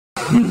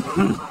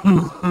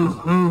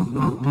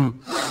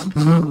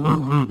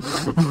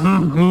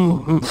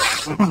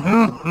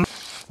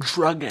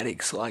Drug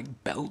addicts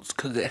like belts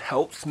because it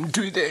helps them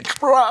do their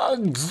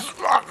drugs.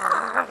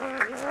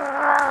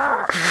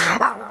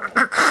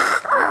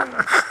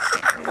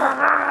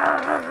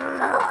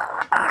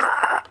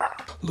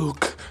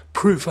 Look,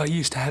 proof I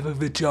used to have a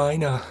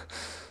vagina.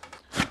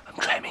 I'm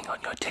jamming on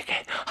your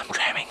ticket. I'm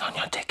jamming on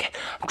your ticket.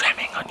 I'm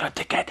jamming on your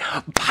ticket.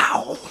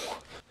 Pow!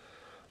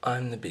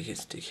 I'm the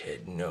biggest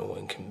dickhead. No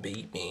one can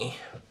beat me.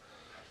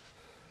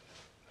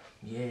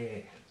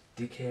 Yeah,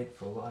 dickhead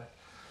for life.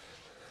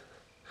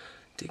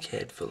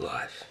 Dickhead for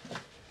life.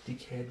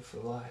 Dickhead for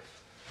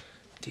life.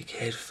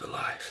 Dickhead for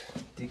life.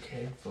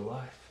 Dickhead for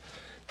life.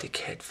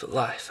 Dickhead for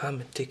life.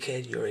 I'm a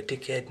dickhead, you're a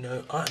dickhead.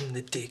 No, I'm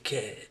the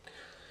dickhead.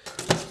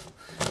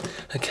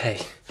 Okay,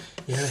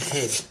 you have a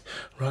head,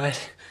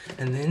 right?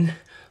 And then,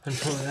 on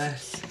top of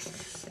that,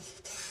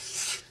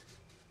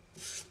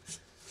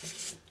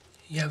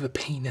 you have a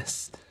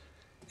penis.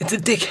 It's a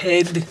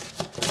dickhead.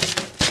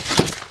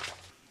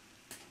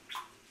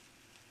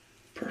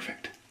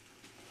 Perfect.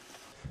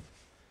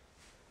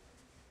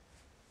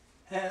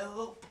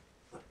 Help!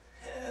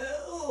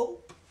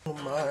 Help!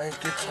 My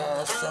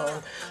guitar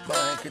song,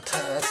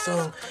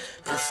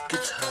 it's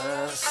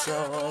guitar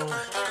song.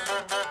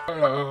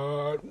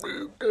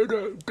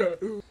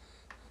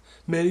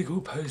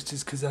 Medical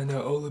posters, because I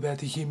know all about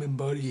the human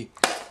body.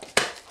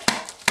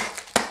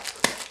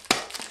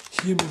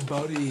 Human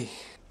body.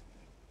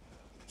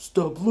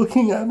 Stop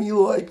looking at me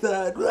like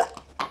that.